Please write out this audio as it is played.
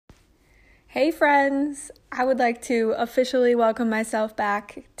Hey friends, I would like to officially welcome myself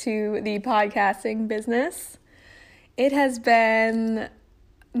back to the podcasting business. It has been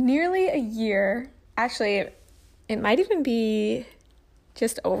nearly a year. Actually, it might even be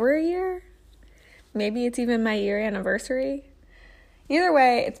just over a year. Maybe it's even my year anniversary. Either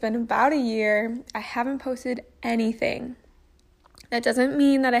way, it's been about a year. I haven't posted anything. That doesn't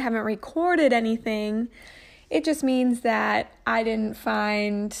mean that I haven't recorded anything. It just means that I didn't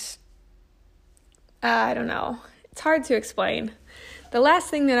find... I don't know. It's hard to explain. The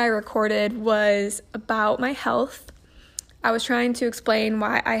last thing that I recorded was about my health. I was trying to explain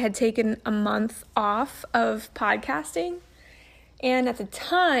why I had taken a month off of podcasting. And at the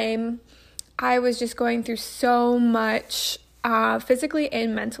time, I was just going through so much physically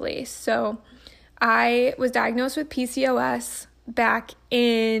and mentally. So I was diagnosed with PCOS back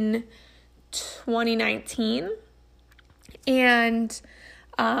in 2019. And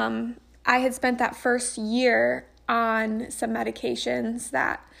I had spent that first year on some medications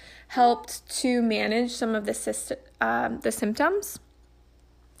that helped to manage some of the symptoms.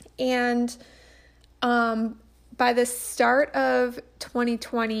 And by the start of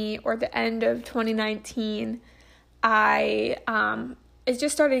 2020 or the end of 2019, it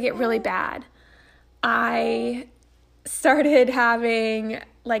just started to get really bad. I started having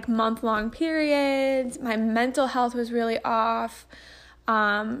like month-long periods. My mental health was really off.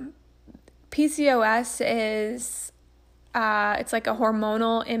 PCOS is, it's like a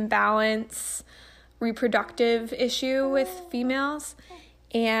hormonal imbalance, reproductive issue with females.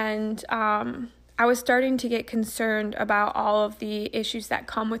 And I was starting to get concerned about all of the issues that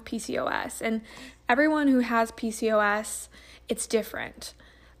come with PCOS. And everyone who has PCOS, it's different.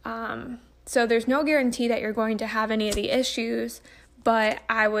 So there's no guarantee that you're going to have any of the issues, but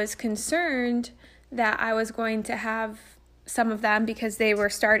I was concerned that I was going to have some of them because they were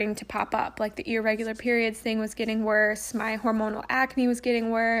starting to pop up. Like the irregular periods thing was getting worse. My hormonal acne was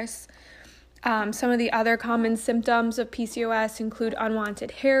getting worse. Some of the other common symptoms of PCOS include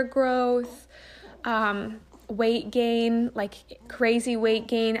unwanted hair growth, weight gain, like crazy weight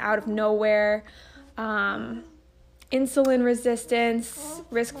gain out of nowhere, insulin resistance,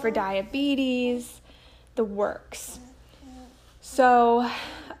 risk for diabetes, the works. So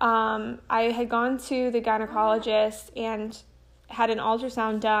I had gone to the gynecologist and had an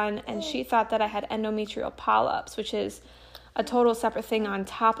ultrasound done, and she thought that I had endometrial polyps, which is a total separate thing on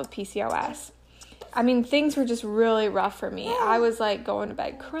top of PCOS. I mean, things were just really rough for me. I was like going to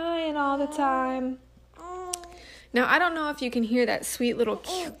bed crying all the time. Now, I don't know if you can hear that sweet little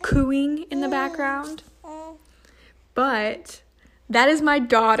cooing in the background, but that is my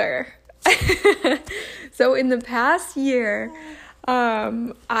daughter. So in the past year,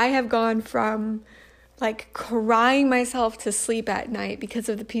 I have gone from like crying myself to sleep at night because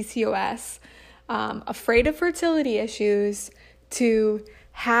of the PCOS, afraid of fertility issues, to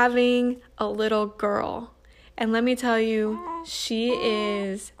having a little girl. And let me tell you, she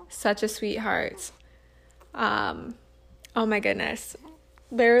is such a sweetheart. Oh my goodness.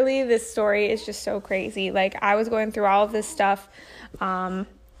 Literally, this story is just so crazy. Like, I was going through all of this stuff, and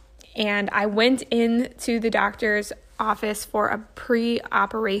I went into the doctor's office for a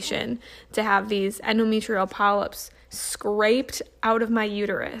pre-operation to have these endometrial polyps scraped out of my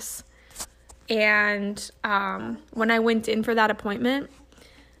uterus. And when I went in for that appointment,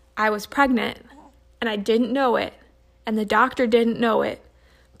 I was pregnant, and I didn't know it, and the doctor didn't know it.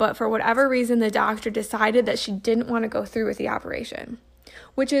 But for whatever reason, the doctor decided that she didn't want to go through with the operation,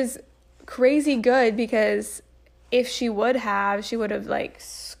 which is crazy good, because if she would have like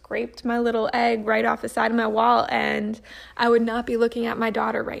scraped my little egg right off the side of my wall, and I would not be looking at my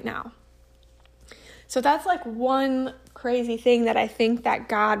daughter right now. So that's like one crazy thing that I think that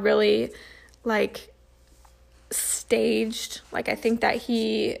God really like staged. Like, I think that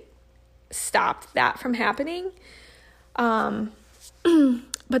he stopped that from happening. But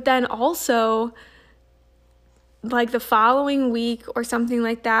then also, like the following week or something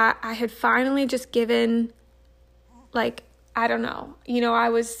like that, I had finally just given, like, I don't know, I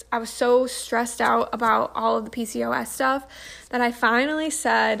was so stressed out about all of the PCOS stuff that I finally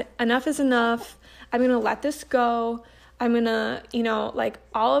said, enough is enough. I'm going to let this go. I'm going to, like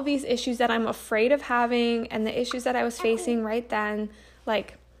all of these issues that I'm afraid of having and the issues that I was facing right then,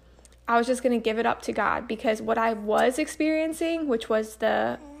 like I was just going to give it up to God, because what I was experiencing, which was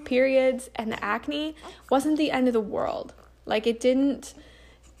the periods and the acne, wasn't the end of the world. Like, it didn't,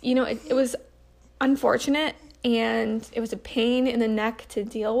 it was unfortunate, and it was a pain in the neck to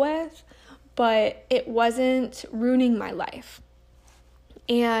deal with, but it wasn't ruining my life.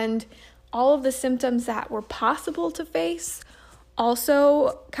 And all of the symptoms that were possible to face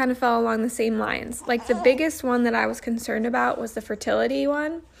also kind of fell along the same lines. Like, the biggest one that I was concerned about was the fertility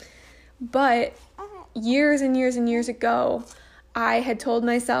one. But years and years and years ago, I had told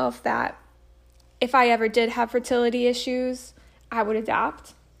myself that if I ever did have fertility issues, I would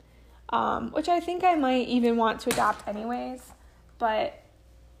adopt, which I think I might even want to adopt anyways. But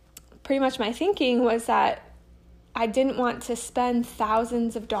pretty much my thinking was that I didn't want to spend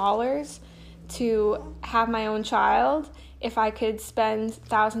thousands of dollars to have my own child if I could spend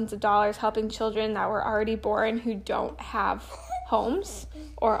thousands of dollars helping children that were already born who don't have homes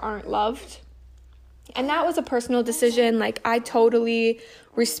or aren't loved. And that was a personal decision. Like, I totally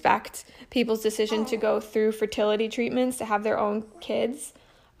respect people's decision to go through fertility treatments to have their own kids,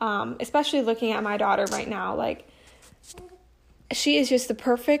 especially looking at my daughter right now. Like, she is just the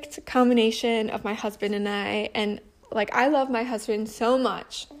perfect combination of my husband and I. And, like, I love my husband so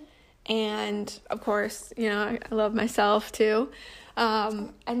much. And, of course, you know, I love myself too.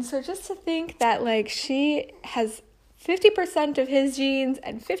 And so just to think that, like, she has 50% of his genes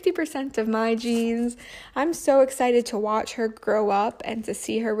and 50% of my genes. I'm so excited to watch her grow up and to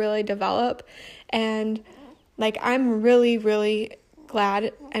see her really develop. And, like, I'm really, really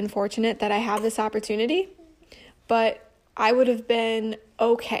glad and fortunate that I have this opportunity. But I would have been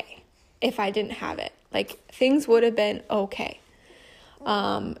okay if I didn't have it. Like, things would have been okay.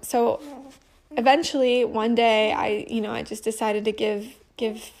 So eventually one day I just decided to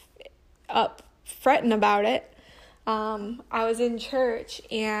give up fretting about it. I was in church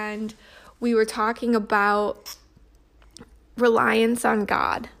and we were talking about reliance on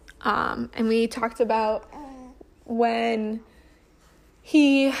God. And we talked about when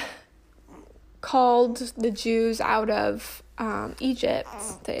he called the Jews out of Egypt,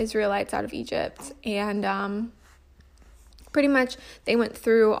 the Israelites out of Egypt, and pretty much they went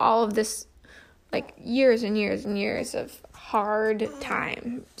through all of this, like, years and years and years of hard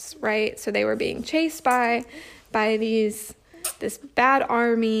times, right? So they were being chased by this bad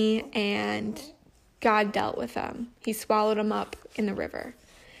army, and God dealt with them. He swallowed them up in the river.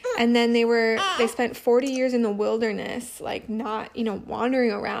 And then they spent 40 years in the wilderness, like, not,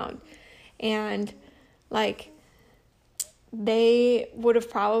 wandering around. And, like, they would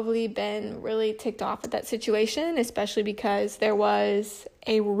have probably been really ticked off at that situation, especially because there was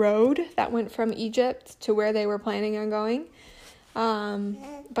a road that went from Egypt to where they were planning on going.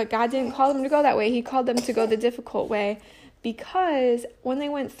 But God didn't call them to go that way. He called them to go the difficult way, because when they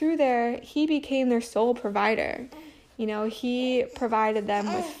went through there, he became their sole provider. He provided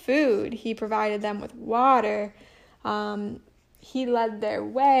them with food. He provided them with water. He led their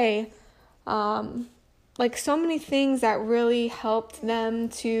way. Like, so many things that really helped them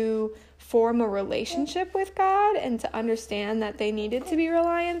to form a relationship with God and to understand that they needed to be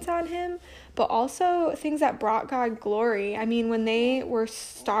reliant on him, but also things that brought God glory. I mean, when they were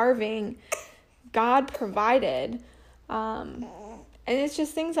starving, God provided. And it's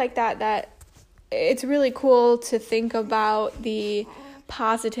just things like that it's really cool to think about the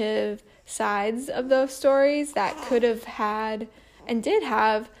positive sides of those stories that could have had and did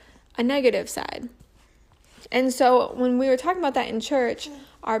have a negative side. And so when we were talking about that in church,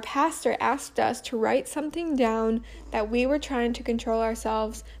 our pastor asked us to write something down that we were trying to control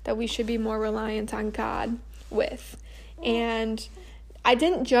ourselves, that we should be more reliant on God with. And I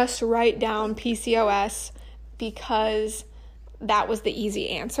didn't just write down PCOS because that was the easy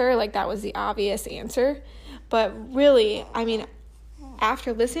answer, like that was the obvious answer. But really, I mean,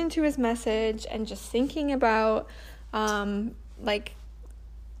 after listening to his message and just thinking about like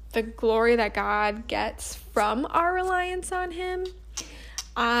the glory that God gets from our reliance on him,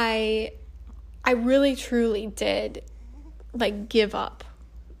 I really truly did like give up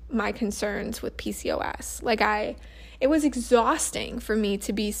my concerns with PCOS. Like it was exhausting for me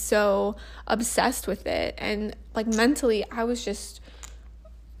to be so obsessed with it, and like mentally I was just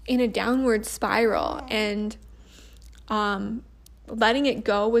in a downward spiral, and letting it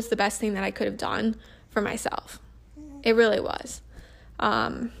go was the best thing that I could have done for myself. It really was.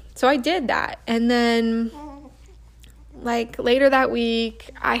 So I did that, and then like later that week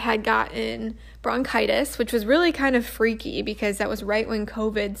I had gotten bronchitis, which was really kind of freaky because that was right when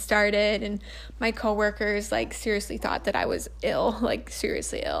COVID started, and my coworkers like seriously thought that I was ill, like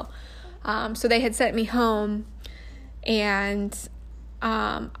seriously ill. So they had sent me home, and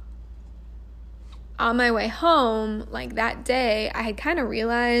on my way home, like that day, I had kind of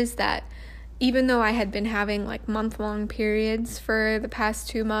realized that even though I had been having like month-long periods for the past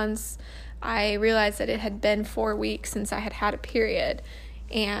 2 months, I realized that it had been 4 weeks since I had had a period.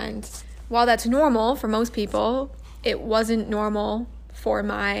 And while that's normal for most people, it wasn't normal for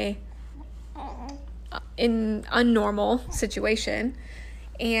my in a normal situation.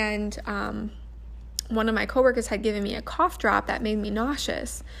 And one of my coworkers had given me a cough drop that made me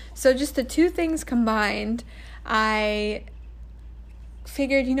nauseous. So just the two things combined, I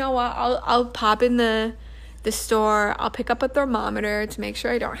figured, you know what, I'll pop in the store, I'll pick up a thermometer to make sure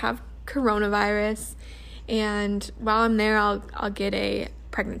I don't have coronavirus, and while I'm there, I'll get a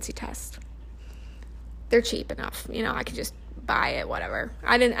pregnancy test. They're cheap enough, I could just buy it, whatever.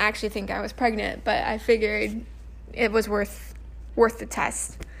 I didn't actually think I was pregnant, but I figured it was worth the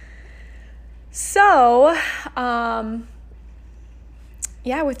test. So,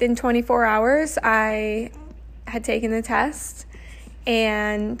 within 24 hours, I had taken the test,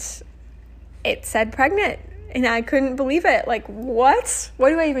 and it said pregnant, and I couldn't believe it. Like, what? What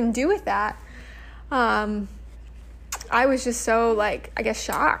do I even do with that? I was just so,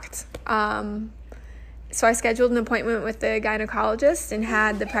 shocked. So I scheduled an appointment with the gynecologist and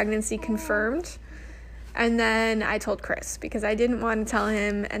had the pregnancy confirmed. And then I told Chris, because I didn't want to tell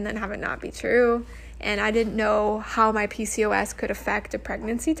him and then have it not be true. And I didn't know how my PCOS could affect a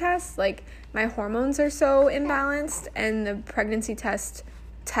pregnancy test. Like, my hormones are so imbalanced, and the pregnancy test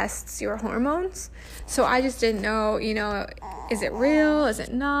tests your hormones. So I just didn't know, is it real? Is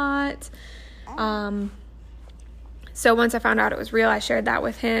it not? So once I found out it was real, I shared that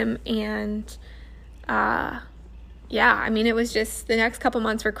with him. And it was just, the next couple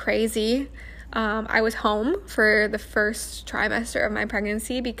months were crazy. I was home for the first trimester of my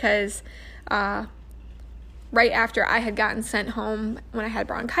pregnancy because right after I had gotten sent home when I had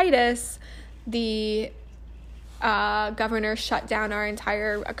bronchitis, the governor shut down our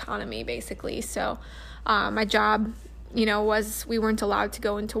entire economy, basically. So my job, was we weren't allowed to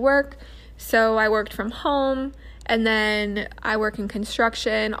go into work. So I worked from home, and then I work in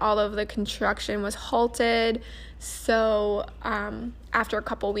construction. All of the construction was halted. So after a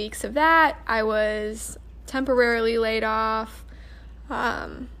couple weeks of that, I was temporarily laid off.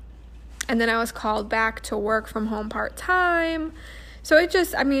 And then I was called back to work from home part-time. So it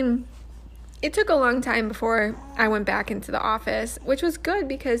took a long time before I went back into the office, which was good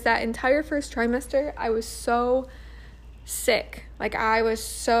because that entire first trimester, I was so sick. I was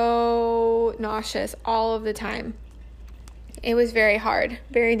so nauseous all of the time. It was very hard,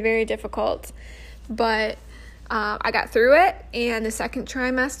 very, very difficult. But I got through it, and the second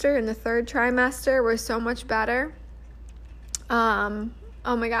trimester and the third trimester were so much better. Oh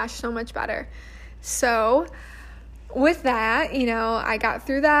my gosh, so much better. So with that, I got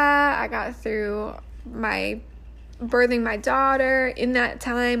through that. I got through birthing my daughter. In that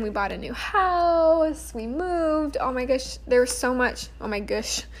time, we bought a new house. We moved. Oh my gosh, there was so much. Oh my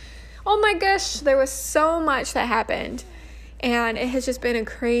gosh, there was so much that happened. And it has just been a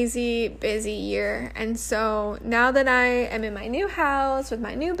crazy busy year. And so now that I am in my new house with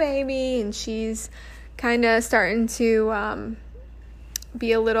my new baby, and she's kind of starting to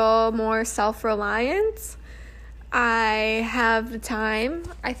be a little more self-reliant, I have the time,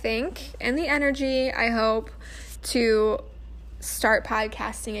 I think, and the energy, I hope, to start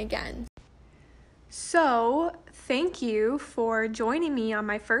podcasting again. So thank you for joining me on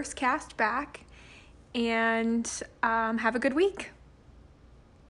my first cast back. And have a good week.